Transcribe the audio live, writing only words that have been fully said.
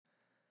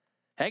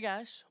Hey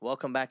guys,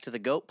 welcome back to the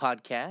GOAT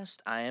Podcast.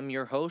 I am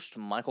your host,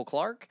 Michael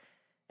Clark,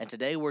 and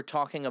today we're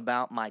talking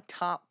about my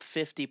top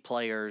 50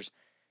 players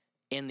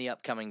in the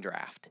upcoming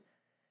draft.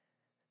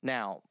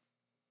 Now,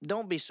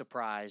 don't be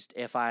surprised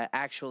if I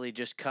actually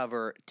just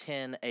cover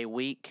 10 a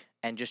week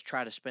and just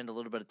try to spend a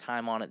little bit of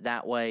time on it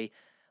that way,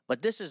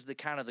 but this is the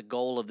kind of the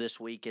goal of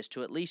this week is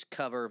to at least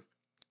cover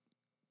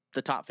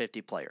the top 50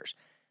 players.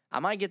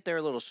 I might get there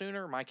a little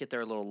sooner, might get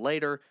there a little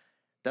later,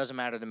 doesn't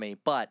matter to me,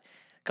 but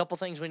a couple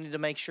things we need to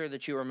make sure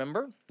that you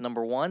remember.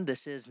 Number one,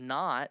 this is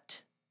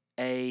not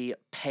a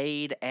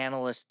paid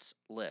analyst's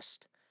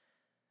list.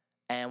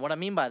 And what I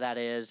mean by that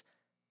is,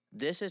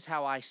 this is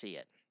how I see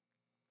it.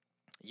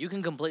 You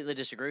can completely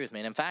disagree with me.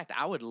 And in fact,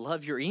 I would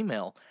love your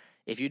email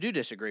if you do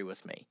disagree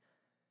with me.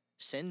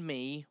 Send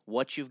me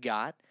what you've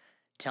got.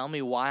 Tell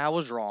me why I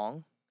was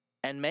wrong.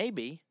 And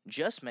maybe,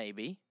 just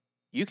maybe,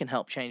 you can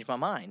help change my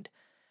mind.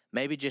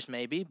 Maybe, just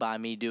maybe, by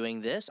me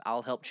doing this,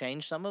 I'll help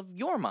change some of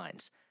your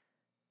minds.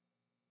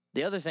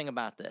 The other thing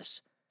about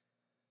this,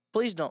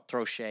 please don't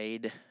throw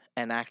shade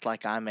and act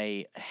like I'm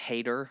a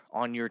hater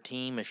on your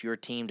team if your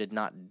team did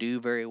not do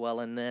very well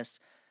in this.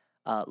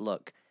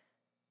 Look,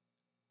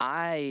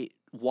 I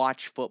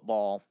watch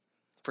football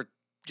for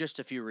just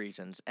a few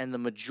reasons, and the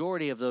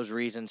majority of those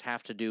reasons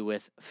have to do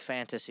with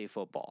fantasy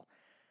football.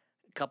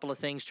 A couple of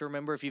things to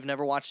remember if you've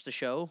never watched the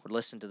show or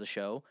listened to the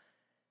show.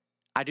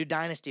 I do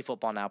dynasty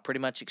football now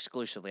pretty much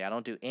exclusively. I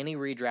don't do any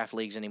redraft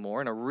leagues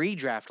anymore, and a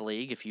redraft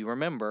league, if you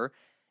remember,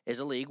 is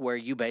a league where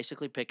you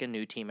basically pick a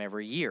new team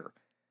every year.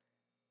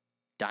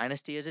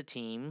 Dynasty is a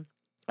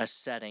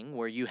setting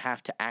where you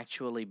have to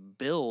actually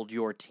build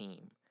your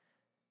team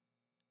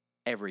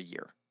every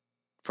year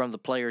from the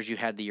players you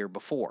had the year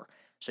before.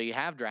 So you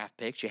have draft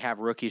picks, you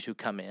have rookies who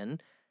come in,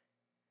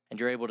 and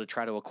you're able to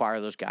try to acquire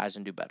those guys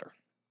and do better.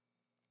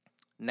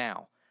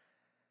 Now,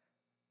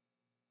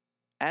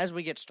 as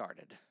we get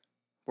started,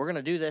 we're going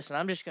to do this, and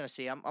I'm just going to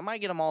see. I might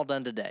get them all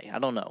done today. I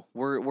don't know.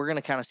 We're going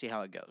to kind of see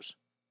how it goes.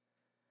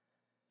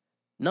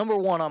 Number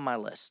one on my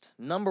list.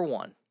 Number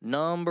one.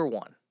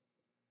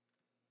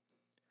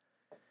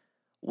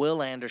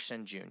 Will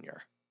Anderson Jr.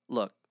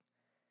 Look,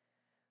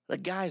 the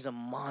guy's a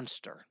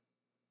monster.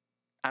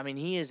 I mean,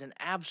 he is an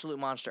absolute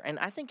monster. And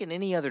I think in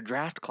any other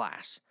draft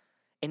class,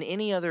 in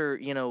any other,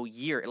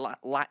 year,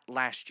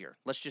 last year,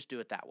 let's just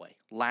do it that way.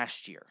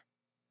 Last year,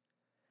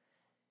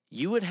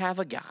 you would have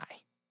a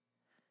guy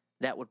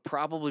that would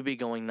probably be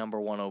going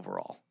number one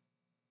overall.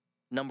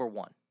 Number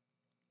one.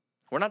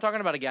 We're not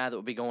talking about a guy that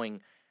would be going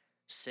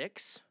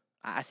 6.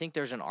 I think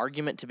there's an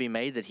argument to be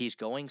made that he's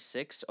going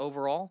 6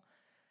 overall.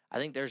 I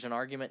think there's an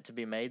argument to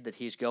be made that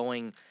he's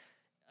going,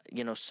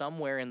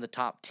 somewhere in the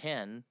top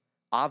 10,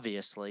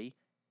 obviously.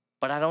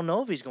 But I don't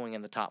know if he's going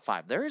in the top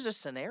 5. There is a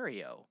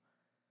scenario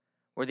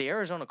where the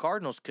Arizona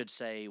Cardinals could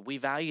say, we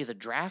value the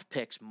draft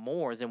picks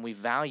more than we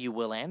value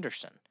Will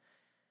Anderson.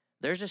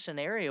 There's a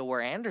scenario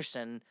where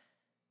Anderson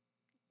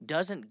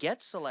doesn't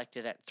get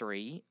selected at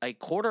 3. A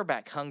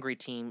quarterback-hungry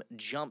team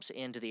jumps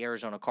into the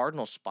Arizona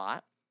Cardinals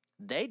spot.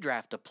 They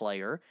draft a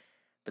player.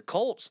 The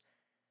Colts,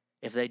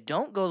 if they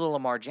don't go the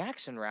Lamar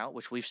Jackson route,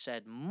 which we've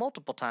said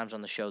multiple times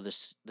on the show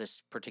this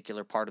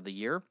particular part of the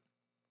year,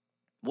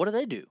 what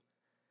do?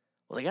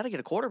 Well, they got to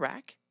get a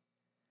quarterback.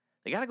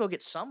 They got to go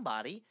get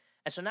somebody.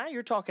 And so now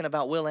you're talking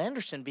about Will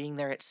Anderson being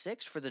there at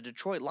 6 for the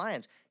Detroit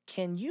Lions.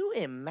 Can you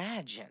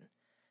imagine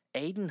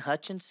Aiden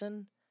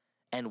Hutchinson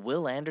and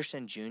Will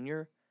Anderson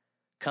Jr.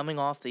 coming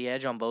off the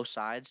edge on both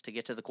sides to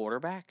get to the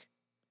quarterback?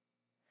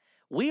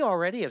 We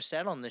already have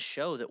said on this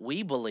show that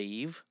we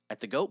believe, at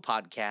the GOAT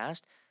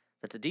Podcast,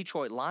 that the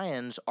Detroit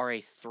Lions are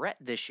a threat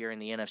this year in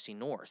the NFC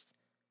North.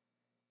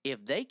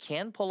 If they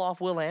can pull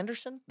off Will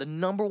Anderson, the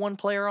number one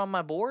player on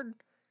my board,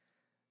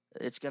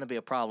 it's going to be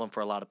a problem for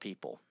a lot of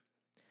people.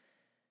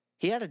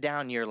 He had a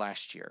down year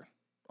last year.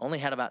 Only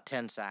had about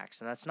 10 sacks,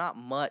 and that's not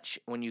much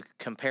when you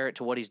compare it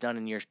to what he's done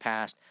in years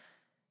past.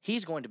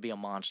 He's going to be a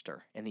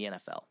monster in the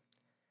NFL.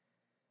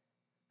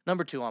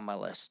 Number 2 on my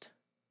list,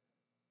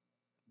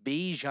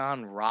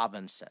 Bijan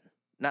Robinson.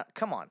 Now,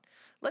 come on.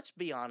 Let's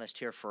be honest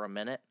here for a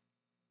minute.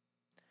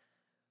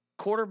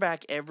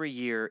 Quarterback every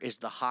year is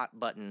the hot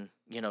button,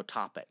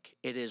 topic.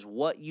 It is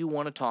what you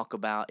want to talk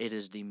about. It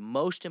is the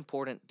most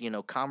important,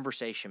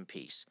 conversation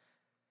piece.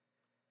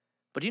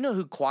 But you know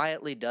who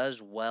quietly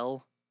does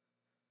well?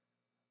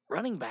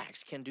 Running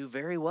backs can do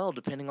very well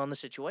depending on the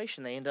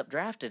situation they end up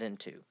drafted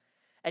into.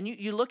 And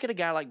you look at a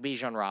guy like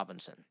Bijan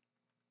Robinson.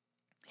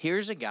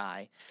 Here's a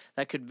guy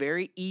that could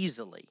very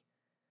easily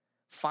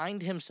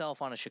find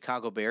himself on a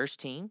Chicago Bears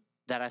team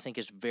that I think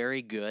is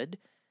very good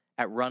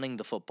at running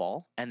the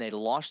football, and they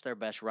lost their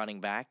best running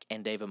back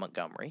in David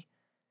Montgomery.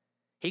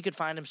 He could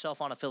find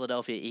himself on a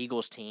Philadelphia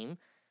Eagles team,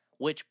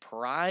 which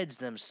prides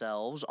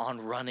themselves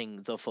on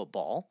running the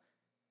football.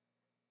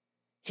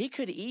 He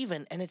could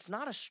even, and it's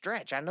not a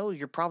stretch, I know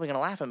you're probably going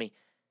to laugh at me,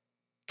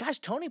 guys,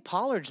 Tony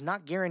Pollard's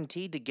not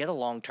guaranteed to get a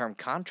long-term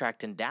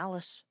contract in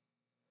Dallas.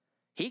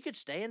 He could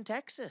stay in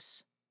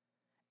Texas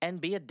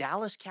and be a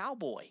Dallas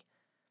Cowboy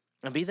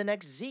and be the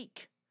next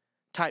Zeke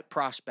type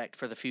prospect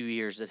for the few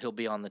years that he'll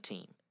be on the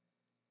team.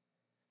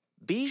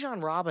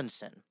 Bijan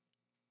Robinson,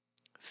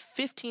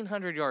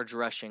 1,500 yards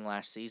rushing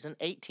last season,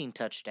 18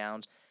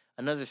 touchdowns,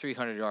 another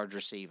 300 yards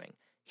receiving.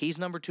 He's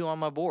number 2 on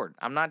my board.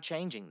 I'm not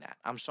changing that.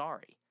 I'm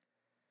sorry.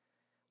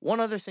 One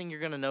other thing you're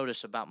going to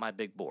notice about my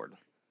big board,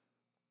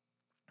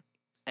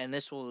 and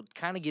this will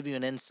kind of give you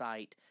an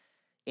insight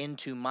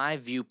into my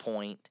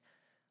viewpoint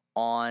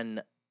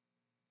on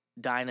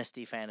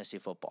Dynasty Fantasy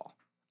Football.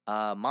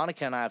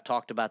 Monica and I have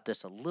talked about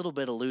this a little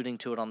bit, alluding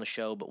to it on the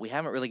show, but we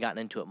haven't really gotten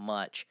into it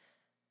much.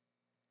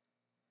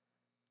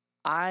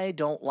 I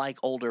don't like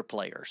older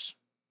players.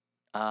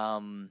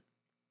 In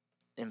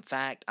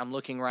fact, I'm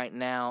looking right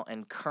now,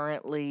 and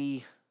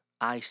currently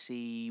I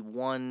see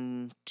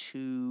 1,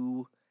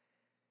 2,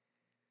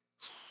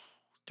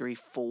 3,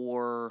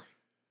 4,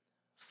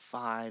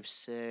 5,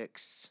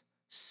 6,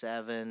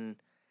 7,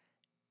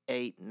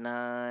 8,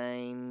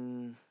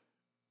 9,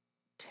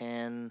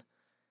 10,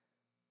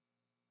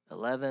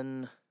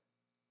 11,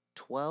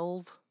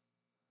 12,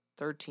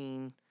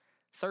 13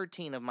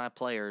 of my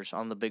players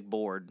on the big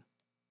board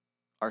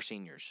are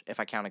seniors, if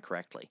I counted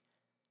correctly.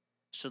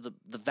 So the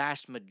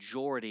vast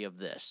majority of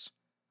this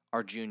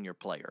are junior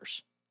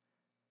players.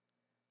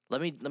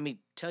 Let me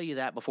tell you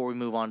that before we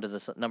move on to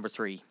the number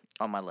 3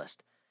 on my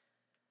list.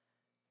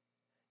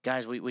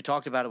 Guys, we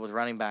talked about it with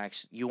running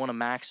backs. You want to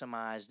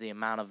maximize the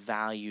amount of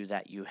value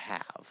that you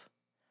have.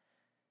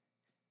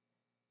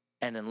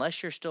 And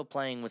unless you're still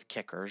playing with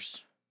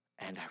kickers,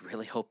 and I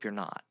really hope you're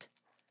not,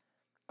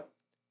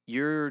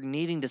 you're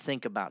needing to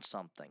think about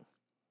something.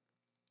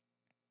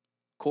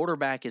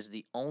 Quarterback is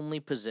the only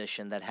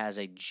position that has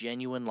a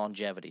genuine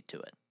longevity to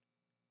it.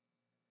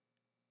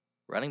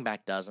 Running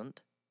back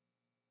doesn't.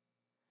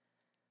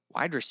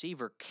 Wide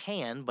receiver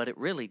can, but it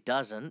really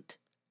doesn't.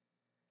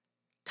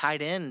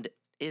 Tight end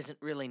isn't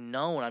really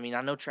known. I mean,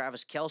 I know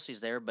Travis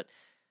Kelce's there, but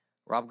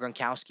Rob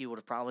Gronkowski would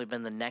have probably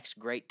been the next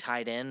great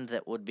tight end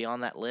that would be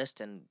on that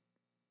list, and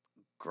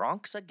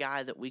Gronk's a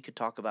guy that we could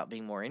talk about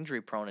being more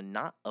injury prone and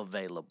not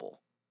available.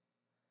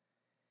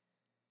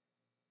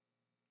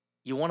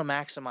 You want to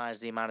maximize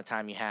the amount of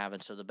time you have,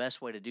 and so the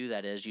best way to do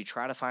that is you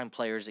try to find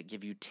players that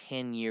give you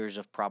 10 years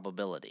of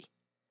probability.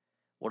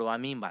 What do I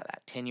mean by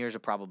that? 10 years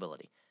of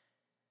probability.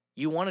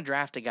 You want to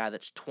draft a guy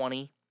that's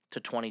 20 to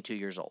 22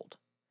 years old.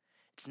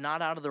 It's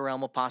not out of the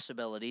realm of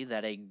possibility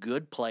that a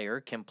good player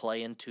can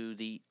play into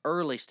the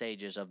early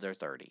stages of their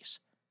 30s.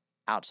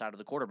 Outside of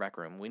the quarterback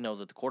room, we know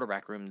that the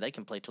quarterback room, they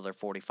can play till they're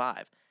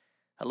 45.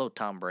 Hello,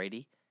 Tom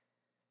Brady.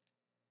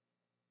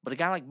 But a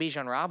guy like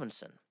Bijan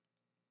Robinson,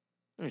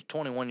 he's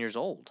 21 years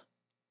old,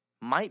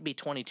 might be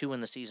 22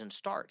 when the season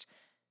starts.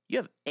 You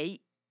have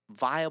 8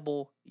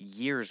 viable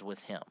years with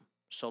him,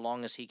 so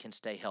long as he can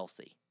stay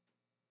healthy.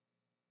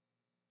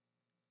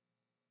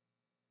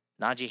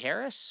 Najee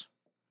Harris,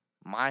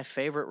 my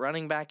favorite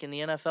running back in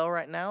the NFL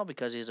right now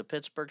because he's a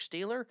Pittsburgh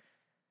Steeler.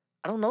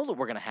 I don't know that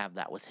we're going to have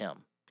that with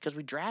him because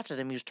we drafted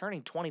him. He was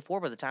turning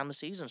 24 by the time the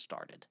season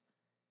started.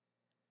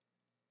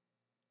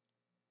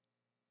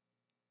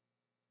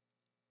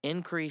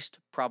 Increased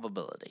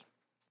probability.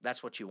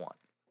 That's what you want.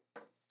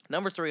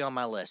 Number 3 on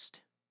my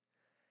list.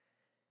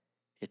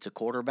 It's a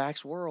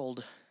quarterback's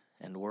world,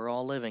 and we're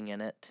all living in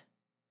it.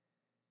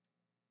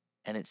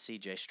 And it's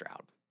C.J.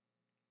 Stroud.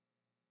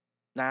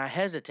 Now, I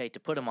hesitate to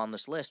put him on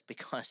this list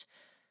because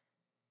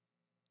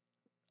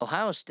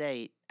Ohio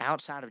State,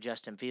 outside of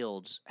Justin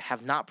Fields,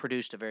 have not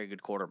produced a very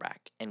good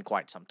quarterback in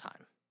quite some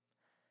time.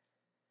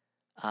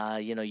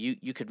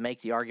 You could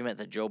make the argument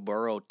that Joe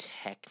Burrow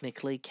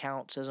technically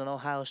counts as an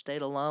Ohio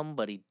State alum,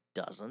 but he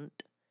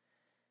doesn't.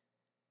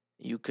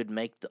 You could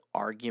make the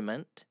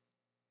argument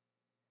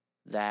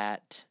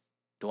that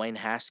Dwayne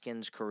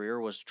Haskins' career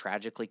was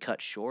tragically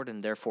cut short,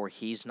 and therefore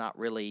he's not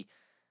really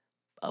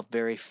a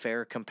very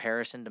fair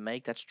comparison to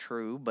make. That's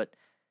true, but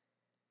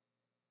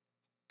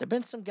there have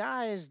been some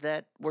guys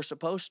that were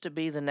supposed to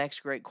be the next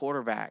great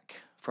quarterback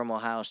from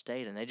Ohio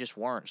State, and they just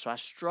weren't. So I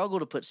struggle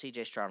to put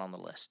C.J. Stroud on the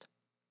list.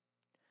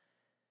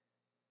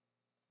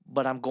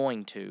 But I'm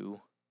going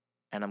to,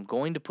 and I'm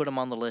going to put him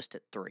on the list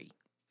at 3.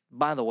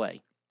 By the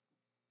way,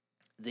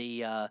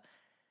 the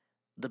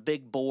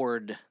big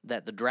board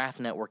that the Draft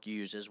Network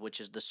uses,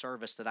 which is the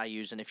service that I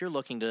use, and if you're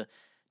looking to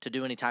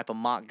do any type of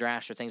mock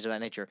drafts or things of that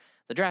nature,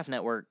 the Draft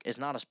Network is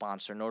not a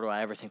sponsor, nor do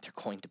I ever think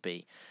they're going to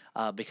be,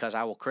 because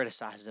I will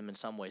criticize them in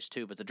some ways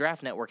too. But the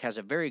Draft Network has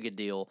a very good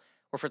deal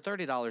where for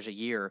 $30 a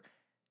year,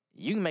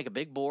 you can make a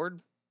big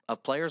board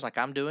of players like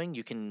I'm doing.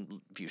 You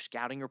can view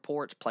scouting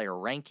reports, player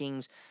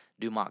rankings,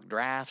 do mock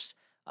drafts.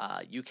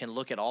 You can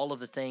look at all of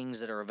the things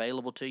that are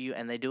available to you,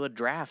 and they do a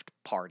draft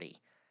party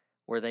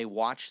where they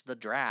watch the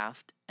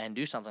draft and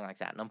do something like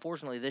that. And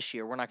unfortunately, this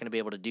year, we're not going to be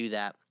able to do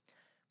that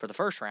for the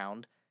first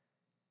round,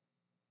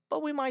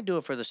 but we might do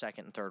it for the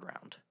second and third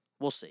round.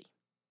 We'll see.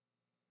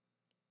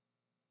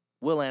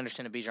 Will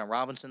Anderson and Bijan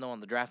Robinson, though,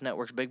 on the Draft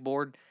Network's big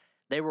board,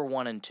 they were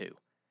 1 and 2.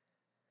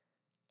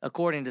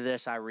 According to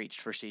this, I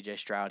reached for C.J.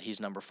 Stroud. He's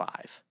number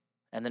 5.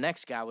 And the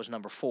next guy was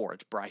number 4.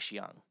 It's Bryce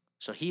Young.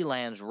 So he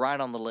lands right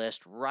on the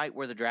list, right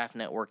where the Draft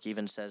Network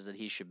even says that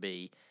he should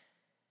be.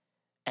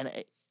 And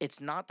it's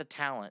not the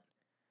talent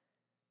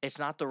It's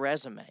not the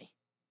resume.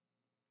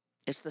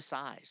 It's the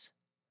size.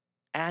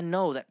 And I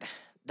know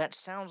that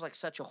sounds like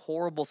such a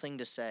horrible thing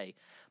to say,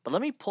 but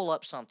let me pull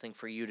up something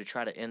for you to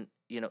try to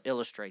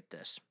illustrate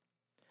this.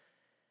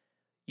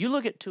 You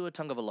look at Tua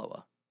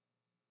Tagovailoa.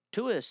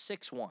 Tua is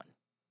 6'1".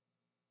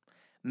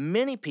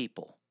 Many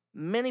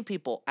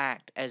people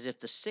act as if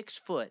the 6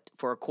 foot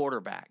for a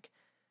quarterback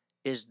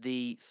is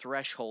the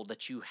threshold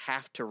that you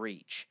have to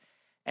reach.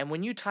 And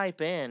when you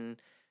type in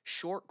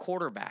short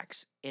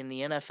quarterbacks in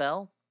the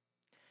NFL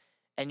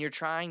and you're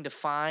trying to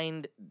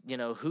find,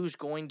 who's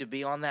going to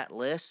be on that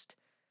list,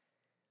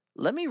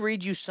 let me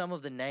read you some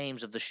of the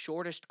names of the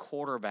shortest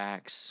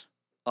quarterbacks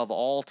of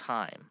all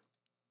time.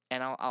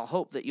 And I'll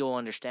hope that you'll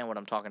understand what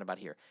I'm talking about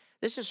here.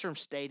 This is from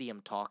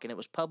Stadium Talk, and it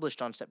was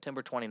published on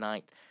September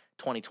 29th,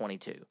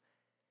 2022.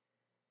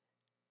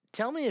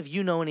 Tell me if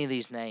you know any of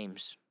these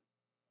names.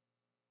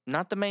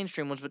 Not the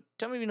mainstream ones, but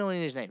tell me if you know any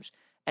of these names.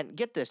 And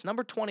get this,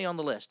 number 20 on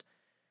the list,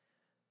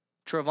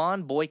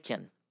 Trevone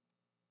Boykin.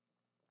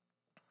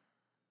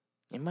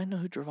 Anybody know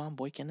who Trevone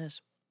Boykin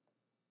is?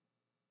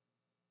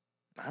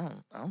 I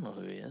don't know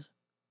who he is.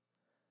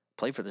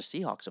 Played for the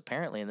Seahawks,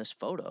 apparently, in this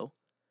photo.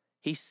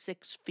 He's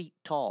 6 feet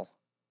tall.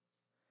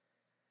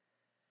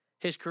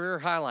 His career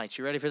highlights,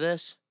 you ready for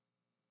this?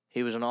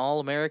 He was an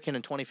All-American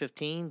in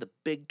 2015, the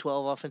Big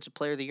 12 Offensive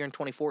Player of the Year in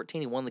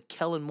 2014. He won the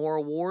Kellen Moore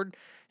Award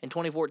in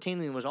 2014,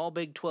 and he was All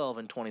Big 12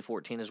 in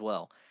 2014 as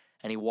well.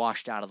 And he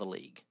washed out of the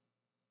league.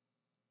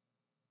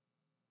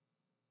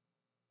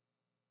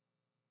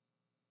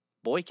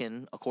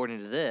 Boykin, according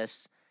to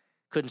this,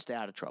 couldn't stay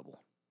out of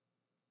trouble.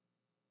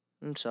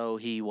 And so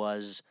he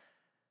was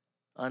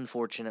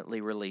unfortunately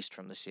released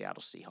from the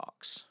Seattle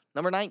Seahawks.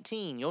 Number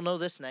 19, you'll know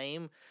this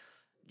name,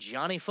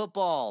 Johnny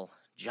Football,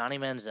 Johnny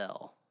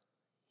Manziel.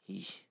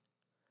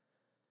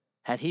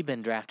 Had he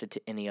been drafted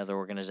to any other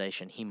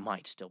organization, he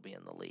might still be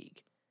in the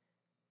league.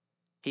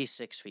 He's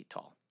 6 feet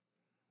tall.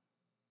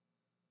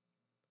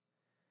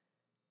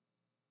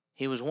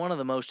 He was one of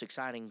the most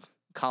exciting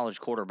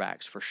college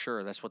quarterbacks for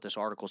sure. That's what this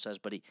article says,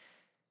 but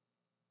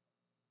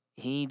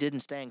he didn't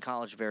stay in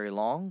college very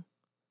long.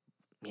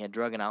 He had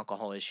drug and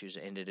alcohol issues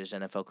that ended his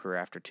NFL career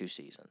after 2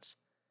 seasons.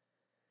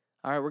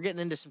 All right, we're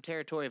getting into some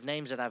territory of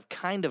names that I've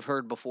kind of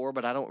heard before,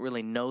 but I don't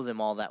really know them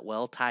all that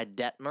well. Ty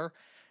Detmer,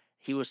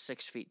 he was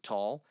 6 feet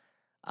tall,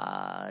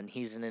 and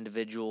he's an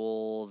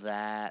individual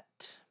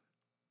that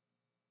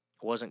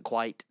wasn't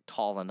quite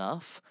tall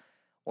enough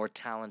or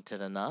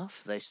talented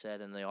enough. They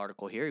said in the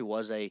article here he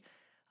was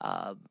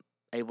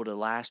able to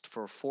last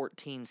for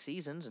 14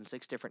 seasons in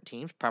 6 different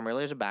teams,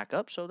 primarily as a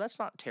backup, so that's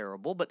not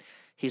terrible, but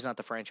he's not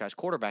the franchise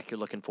quarterback you're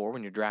looking for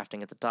when you're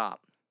drafting at the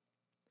top.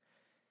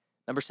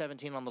 Number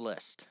 17 on the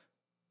list.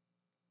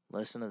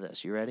 Listen to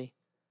this. You ready?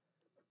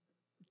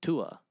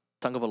 Tua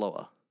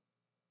Tagovailoa.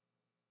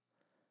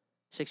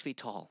 6 feet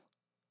tall.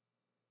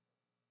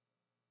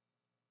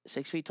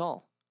 6 feet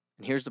tall.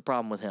 And here's the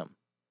problem with him.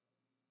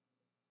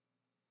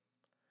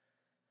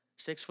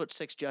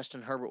 6'6"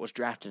 Justin Herbert was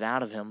drafted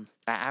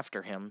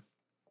after him.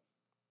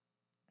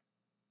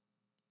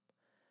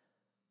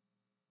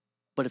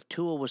 But if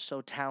Tua was so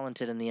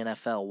talented in the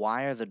NFL,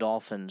 why are the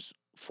Dolphins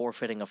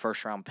forfeiting a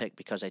first-round pick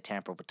because they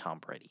tampered with Tom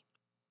Brady?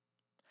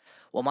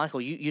 Well,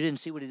 Michael, you didn't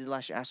see what he did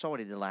last year. I saw what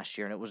he did last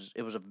year, and it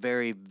was a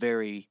very,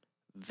 very,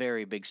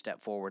 very big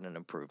step forward and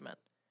improvement.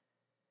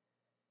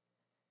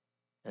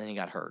 And then he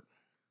got hurt.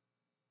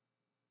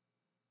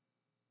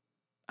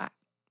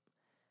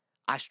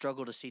 I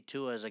struggle to see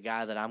Tua as a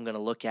guy that I'm going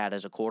to look at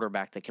as a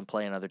quarterback that can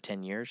play another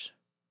 10 years.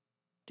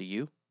 Do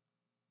you?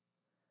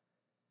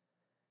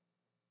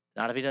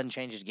 Not if he doesn't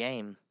change his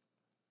game.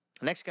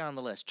 Next guy on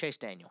the list, Chase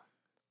Daniel.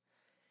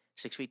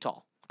 6 feet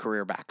tall,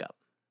 career backup.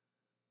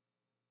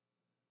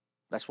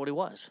 That's what he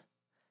was.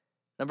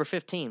 Number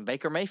 15,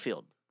 Baker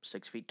Mayfield,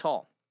 6 feet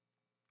tall.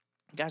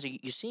 Guys, are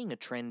you seeing a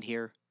trend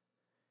here?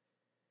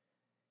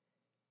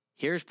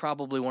 Here's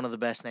probably one of the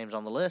best names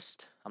on the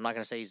list. I'm not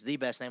going to say he's the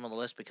best name on the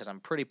list because I'm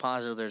pretty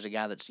positive there's a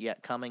guy that's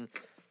yet coming.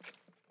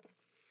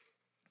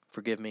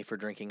 Forgive me for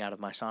drinking out of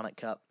my Sonic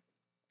cup.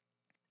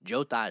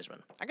 Joe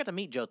Theismann. I got to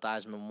meet Joe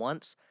Theismann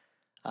once.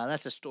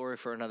 That's a story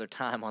for another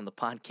time on the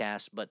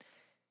podcast, but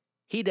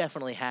he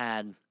definitely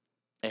had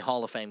a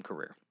Hall of Fame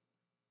career.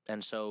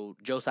 And so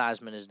Joe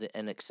Theismann is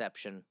an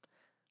exception,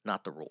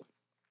 not the rule.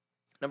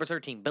 Number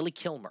 13, Billy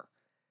Kilmer.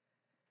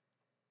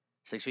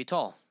 6 feet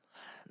tall.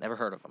 Never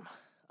heard of him.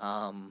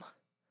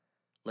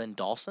 Len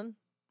Dawson.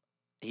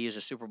 He is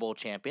a Super Bowl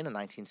champion in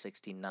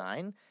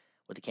 1969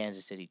 with the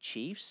Kansas City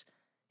Chiefs.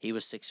 He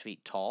was 6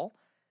 feet tall.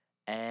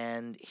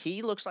 And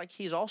he looks like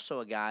he's also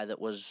a guy that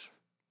was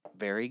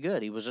very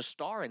good. He was a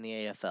star in the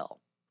AFL.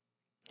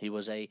 He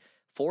was a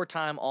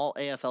 4-time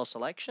All-AFL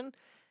selection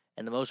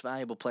and the most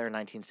valuable player in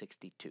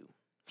 1962.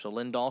 So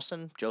Len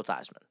Dawson, Joe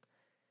Theismann.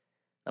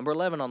 Number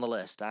 11 on the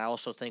list, I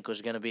also think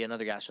was going to be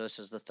another guy. So this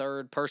is the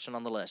third person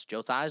on the list.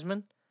 Joe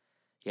Theismann.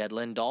 You had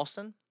Len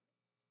Dawson.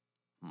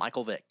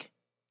 Michael Vick.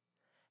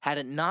 Had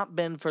it not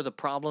been for the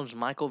problems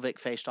Michael Vick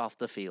faced off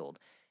the field,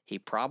 he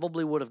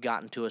probably would have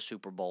gotten to a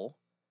Super Bowl.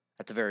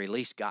 At the very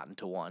least, gotten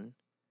to one.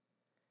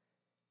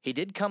 He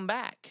did come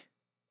back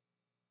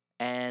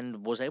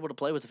and was able to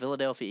play with the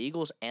Philadelphia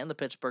Eagles and the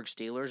Pittsburgh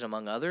Steelers,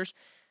 among others,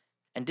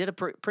 and did a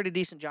pretty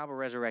decent job of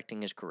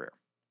resurrecting his career.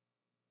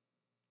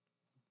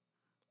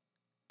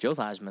 Joe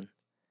Theismann,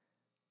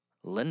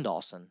 Len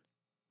Dawson,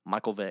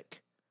 Michael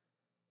Vick,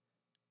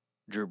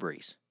 Drew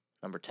Brees,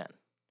 number 10.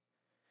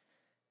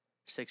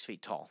 6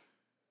 feet tall.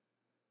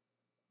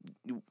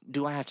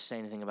 Do I have to say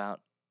anything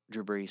about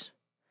Drew Brees?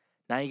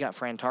 Now you got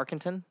Fran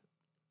Tarkenton.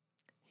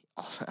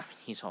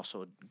 He's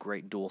also a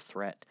great dual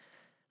threat.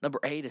 Number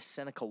 8 is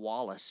Seneca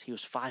Wallace. He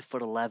was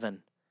 5'11".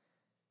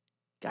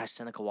 Guys,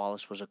 Seneca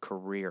Wallace was a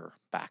career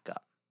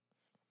backup.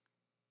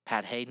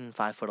 Pat Hayden,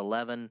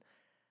 5'11".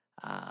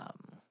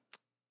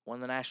 Won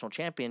the national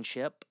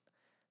championship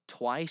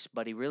twice,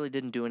 but he really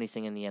didn't do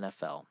anything in the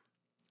NFL.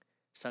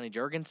 Sonny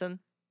Jurgensen,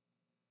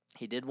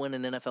 he did win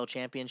an NFL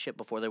championship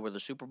before they were the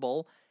Super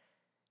Bowl.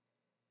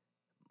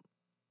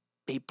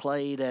 He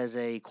played as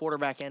a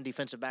quarterback and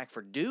defensive back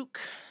for Duke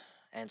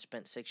and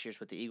spent 6 years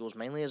with the Eagles,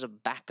 mainly as a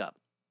backup.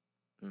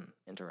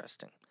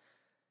 Interesting.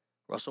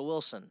 Russell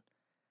Wilson,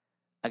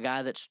 a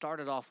guy that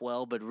started off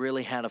well but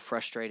really had a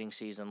frustrating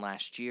season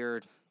last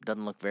year.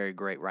 Doesn't look very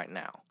great right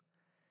now.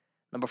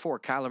 Number 4,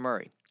 Kyler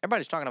Murray.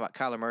 Everybody's talking about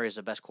Kyler Murray as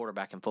the best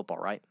quarterback in football,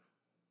 right?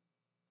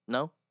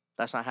 No?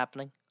 That's not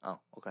happening? Oh,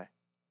 okay.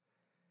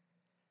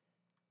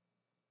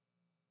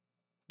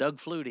 Doug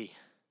Flutie.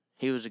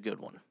 He was a good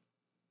one.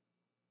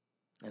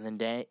 And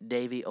then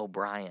Davey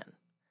O'Brien.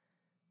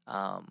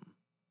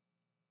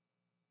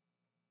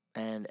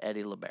 And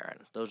Eddie LeBaron.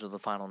 Those are the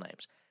final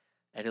names.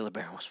 Eddie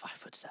LeBaron was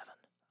 5'7".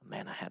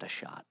 Man, I had a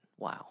shot.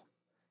 Wow.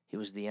 He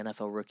was the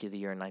NFL Rookie of the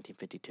Year in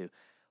 1952.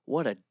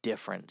 What a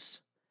difference,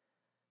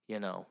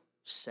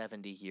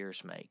 70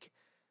 years make.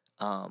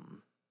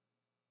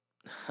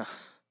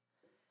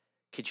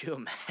 Could you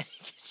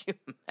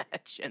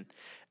imagine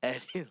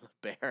Eddie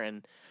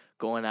LeBaron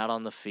going out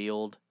on the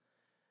field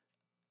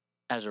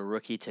as a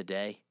rookie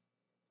today?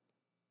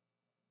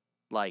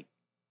 Like,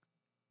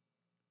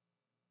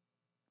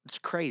 it's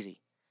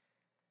crazy.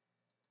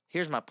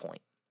 Here's my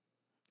point.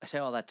 I say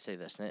all that to say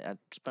this, and I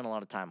spent a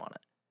lot of time on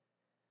it.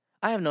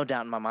 I have no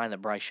doubt in my mind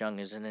that Bryce Young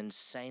is an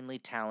insanely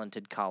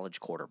talented college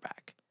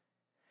quarterback.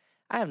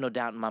 I have no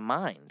doubt in my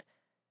mind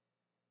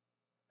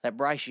that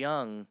Bryce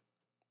Young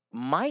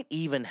might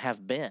even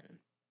have been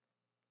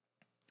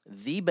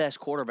the best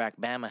quarterback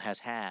Bama has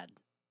had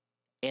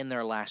in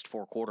their last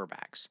 4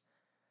 quarterbacks.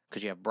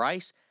 Because you have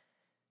Bryce,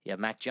 you have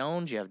Mac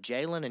Jones, you have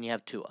Jalen, and you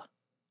have Tua.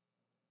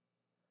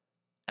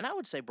 And I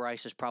would say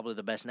Bryce is probably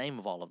the best name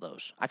of all of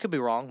those. I could be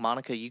wrong.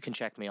 Monica, you can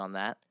check me on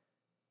that.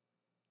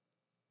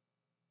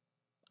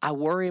 I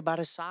worry about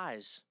his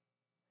size.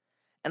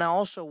 And I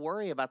also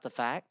worry about the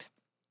fact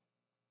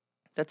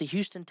that the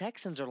Houston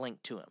Texans are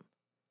linked to him.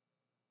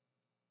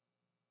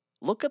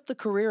 Look up the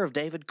career of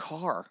David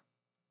Carr.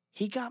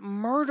 He got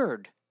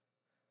murdered.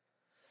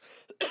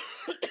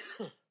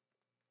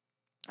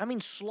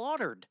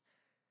 Slaughtered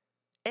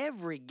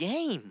every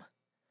game.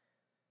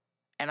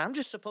 And I'm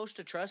just supposed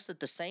to trust that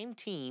the same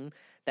team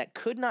that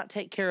could not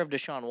take care of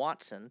Deshaun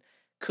Watson,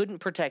 couldn't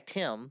protect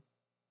him,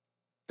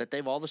 that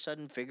they've all of a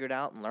sudden figured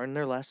out and learned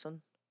their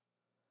lesson?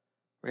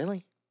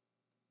 Really?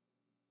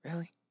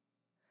 Really?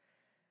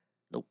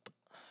 Nope.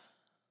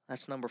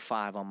 That's number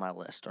 5 on my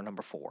list, or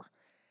number 4.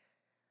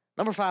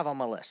 Number 5 on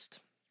my list,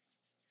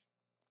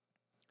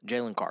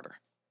 Jalen Carter.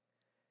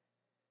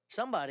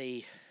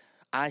 Somebody,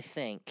 I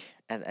think,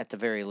 at the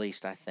very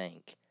least,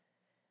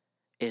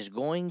 is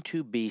going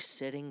to be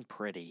sitting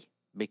pretty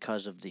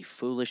because of the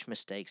foolish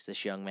mistakes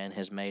this young man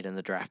has made in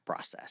the draft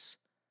process.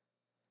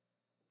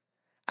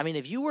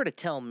 If you were to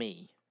tell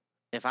me,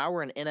 if I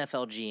were an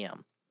NFL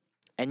GM,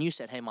 and you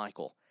said, hey,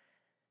 Michael,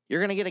 you're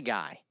going to get a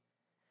guy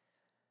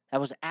that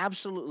was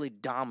absolutely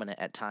dominant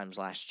at times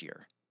last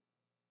year.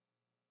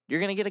 You're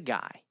going to get a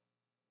guy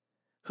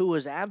who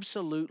was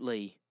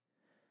absolutely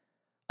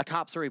a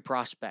top 3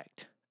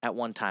 prospect at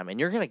one time, and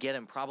you're going to get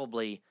him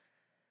probably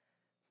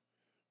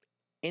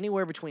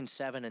anywhere between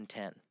 7 and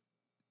 10.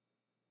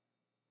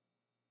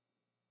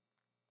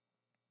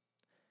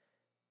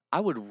 I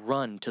would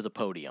run to the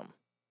podium.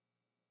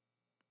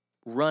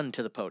 Run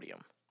to the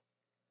podium.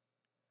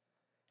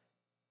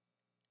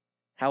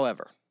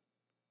 However,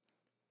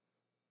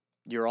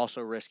 you're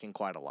also risking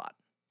quite a lot.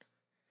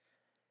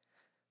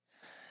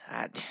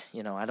 I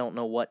don't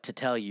know what to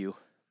tell you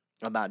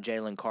about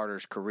Jalen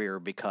Carter's career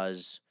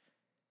because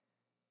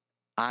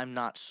I'm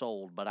not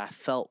sold, but I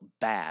felt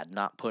bad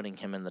not putting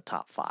him in the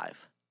top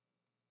 5.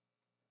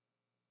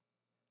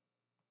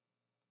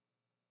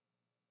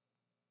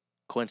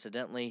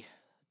 Coincidentally,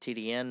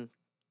 TDN,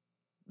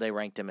 they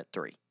ranked him at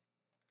 3.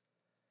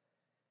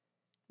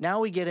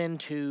 Now we get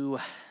into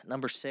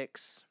number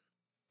 6,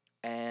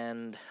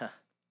 and I'm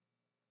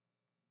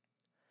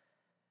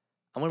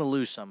going to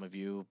lose some of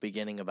you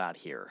beginning about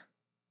here.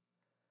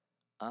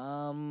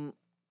 I'm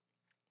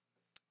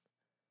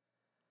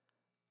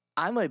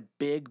a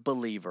big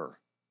believer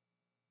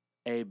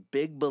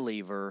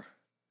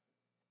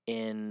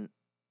in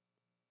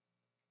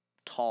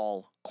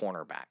tall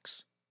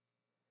cornerbacks.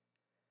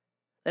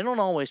 They don't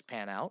always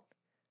pan out.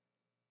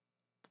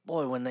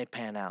 Boy, when they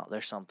pan out,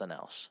 they're something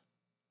else.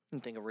 You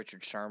can think of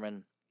Richard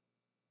Sherman,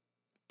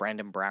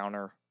 Brandon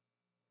Browner,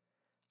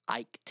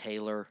 Ike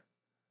Taylor,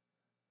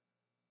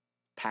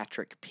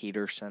 Patrick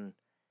Peterson.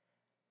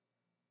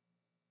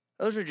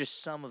 Those are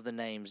just some of the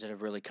names that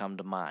have really come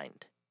to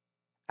mind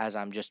as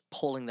I'm just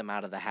pulling them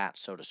out of the hat,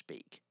 so to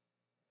speak.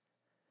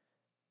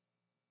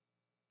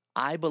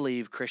 I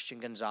believe Christian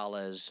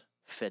Gonzalez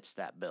fits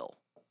that bill.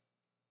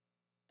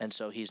 And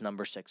so he's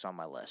number 6 on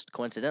my list.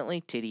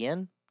 Coincidentally,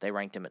 TDN, they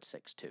ranked him at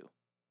 6-2.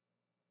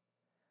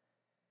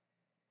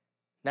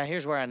 Now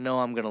here's where I know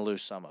I'm going to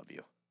lose some of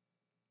you.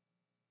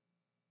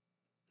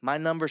 My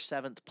number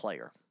 7th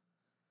player.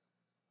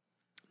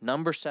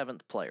 Number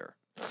 7th player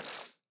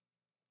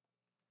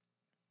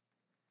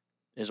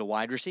is a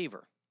wide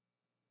receiver.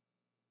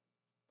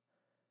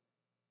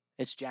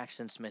 It's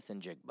Jackson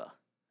Smith-Njigba.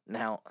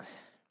 Now,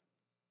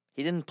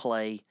 he didn't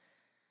play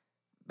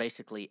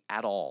basically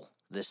at all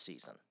this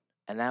season,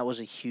 and that was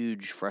a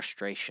huge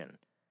frustration.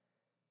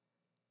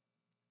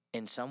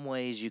 In some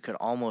ways, you could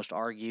almost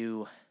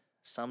argue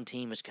some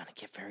team is going to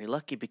get very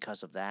lucky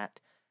because of that.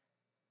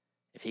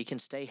 If he can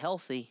stay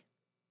healthy,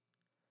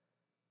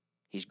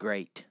 he's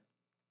great.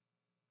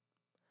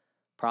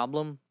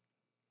 Problem,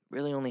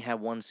 really only had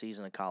 1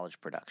 season of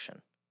college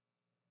production.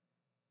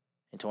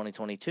 In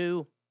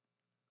 2022,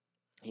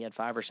 he had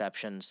 5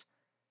 receptions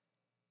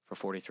for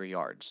 43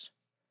 yards.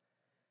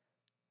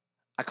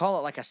 I call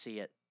it like I see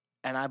it,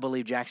 and I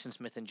believe Jackson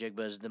Smith-Njigba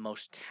is the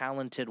most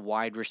talented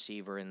wide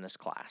receiver in this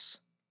class.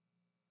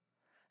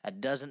 That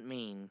doesn't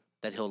mean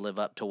that he'll live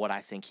up to what I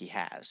think he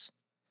has.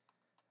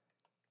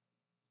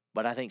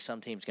 But I think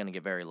some team's going to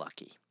get very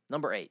lucky.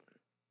 Number 8,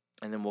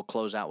 and then we'll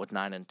close out with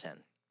 9 and 10.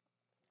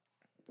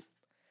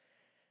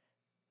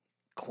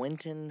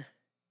 Quentin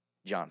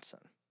Johnson.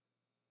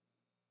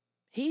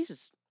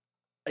 He's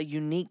a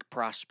unique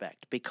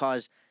prospect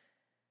because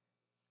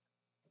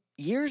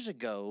years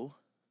ago,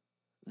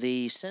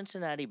 the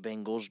Cincinnati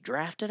Bengals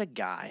drafted a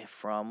guy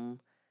from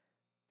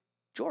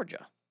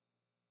Georgia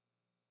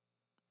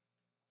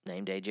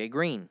named A.J.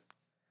 Green,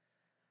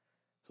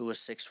 who was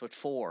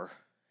 6'4"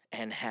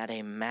 and had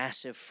a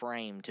massive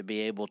frame to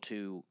be able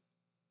to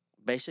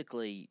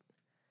basically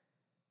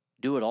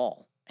do it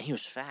all. And he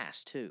was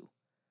fast, too.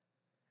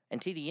 And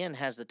TDN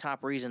has the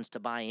top reasons to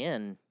buy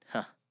in.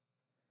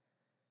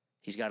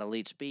 He's got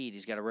elite speed.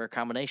 He's got a rare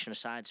combination of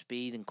size,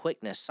 speed, and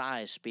quickness.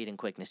 Size, speed, and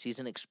quickness. He's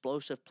an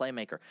explosive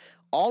playmaker.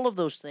 All of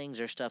those things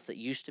are stuff that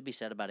used to be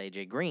said about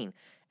A.J. Green.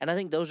 And I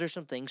think those are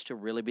some things to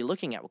really be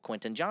looking at with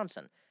Quentin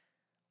Johnson.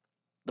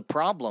 The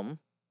problem,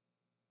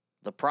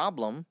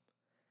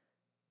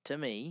 to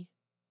me,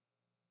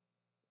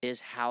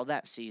 is how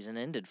that season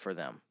ended for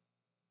them.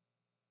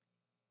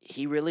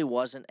 He really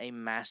wasn't a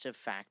massive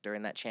factor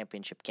in that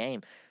championship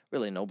game.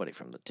 Really, nobody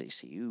from the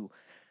TCU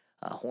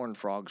Horned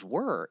Frogs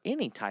were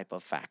any type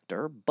of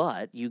factor,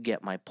 but you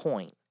get my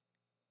point.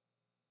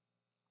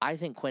 I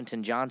think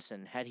Quentin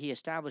Johnson, had he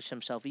established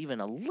himself even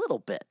a little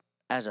bit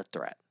as a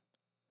threat,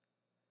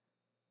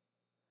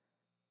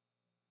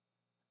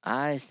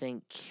 I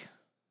think,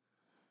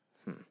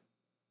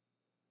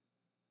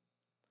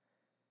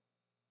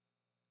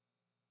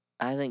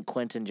 I think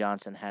Quentin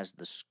Johnson has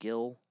the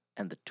skill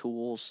and the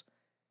tools.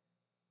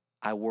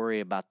 I worry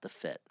about the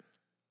fit.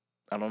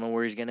 I don't know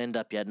where he's going to end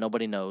up yet.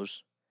 Nobody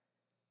knows.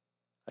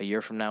 A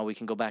year from now, we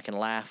can go back and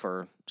laugh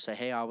or say,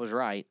 hey, I was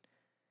right.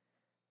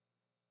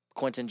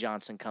 Quentin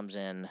Johnson comes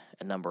in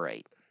at number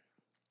 8.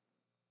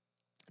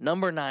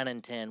 Number 9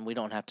 and 10, we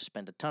don't have to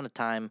spend a ton of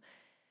time.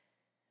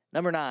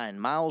 Number 9,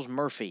 Myles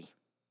Murphy,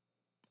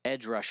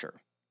 edge rusher,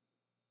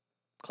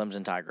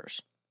 Clemson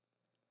Tigers.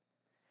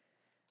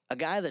 A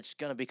guy that's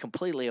going to be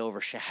completely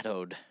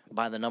overshadowed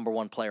by the number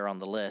 1 player on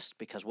the list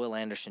because Will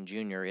Anderson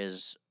Jr.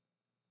 is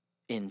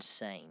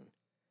insane.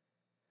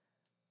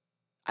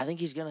 I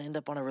think he's going to end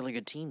up on a really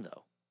good team,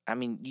 though. I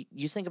mean,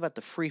 you think about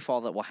the free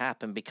fall that will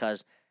happen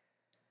because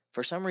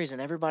for some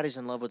reason everybody's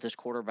in love with this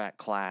quarterback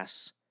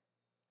class,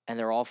 and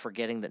they're all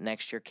forgetting that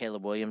next year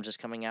Caleb Williams is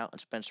coming out and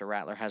Spencer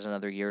Rattler has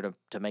another year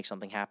to make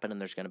something happen,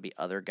 and there's going to be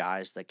other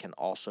guys that can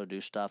also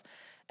do stuff,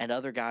 and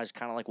other guys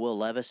kind of like Will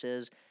Levis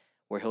is,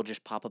 where he'll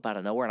just pop up out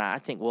of nowhere. And I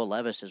think Will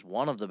Levis is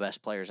one of the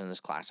best players in this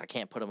class. I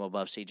can't put him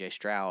above C.J.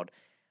 Stroud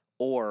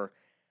or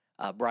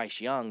Bryce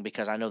Young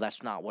because I know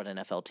that's not what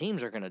NFL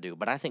teams are going to do.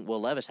 But I think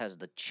Will Levis has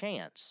the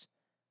chance.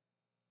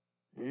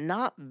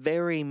 Not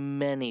very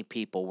many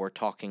people were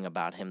talking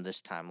about him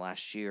this time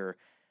last year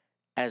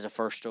as a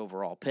first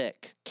overall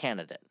pick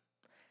candidate.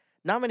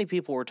 Not many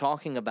people were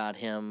talking about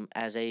him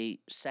as a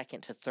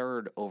second to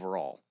third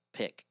overall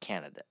pick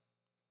candidate.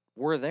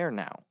 We're there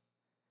now.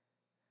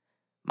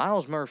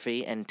 Myles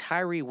Murphy and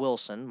Tyree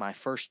Wilson, my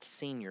first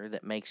senior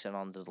that makes it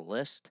onto the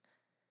list,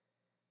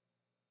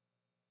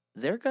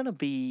 they're going to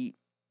be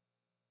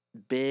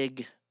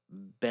big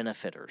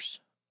benefiters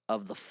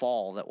of the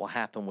fall that will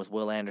happen with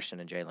Will Anderson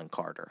and Jalen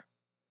Carter.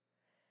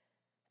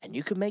 And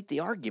you can make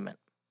the argument.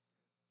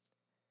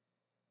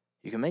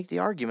 You can make the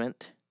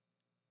argument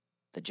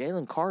that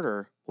Jalen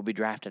Carter will be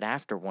drafted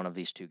after one of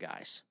these two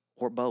guys.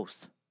 or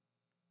both.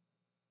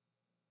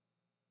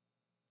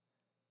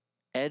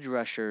 Edge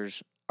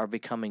rushers are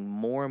becoming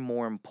more and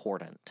more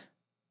important.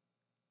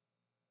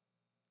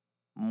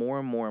 More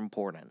and more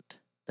important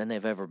than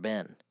they've ever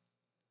been.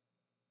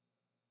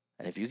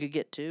 And if you could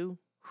get two,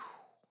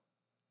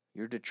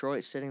 you're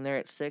Detroit sitting there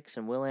at 6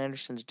 and Will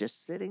Anderson's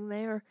just sitting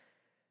there.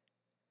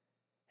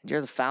 And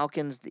you're the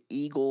Falcons, the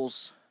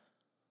Eagles,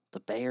 the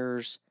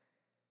Bears.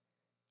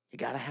 You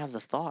got to have the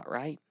thought,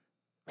 right?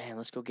 Man,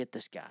 let's go get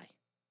this guy.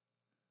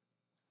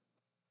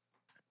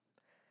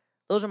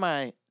 Those are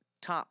my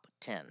top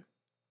 10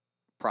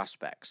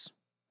 prospects.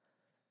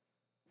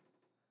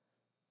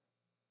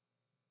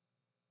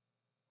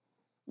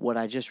 What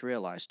I just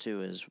realized,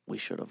 too, is we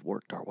should have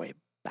worked our way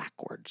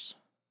backwards.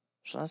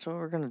 So that's what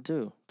we're going to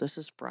do. This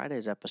is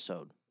Friday's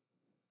episode.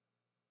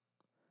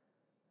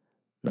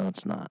 No,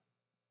 it's not.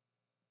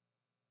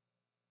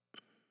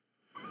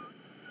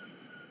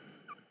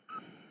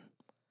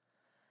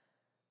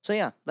 So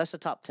yeah, that's the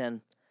top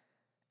 10.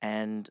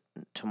 And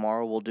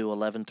tomorrow we'll do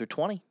 11 through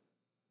 20.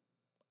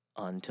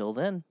 Until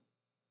then,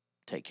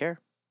 take care.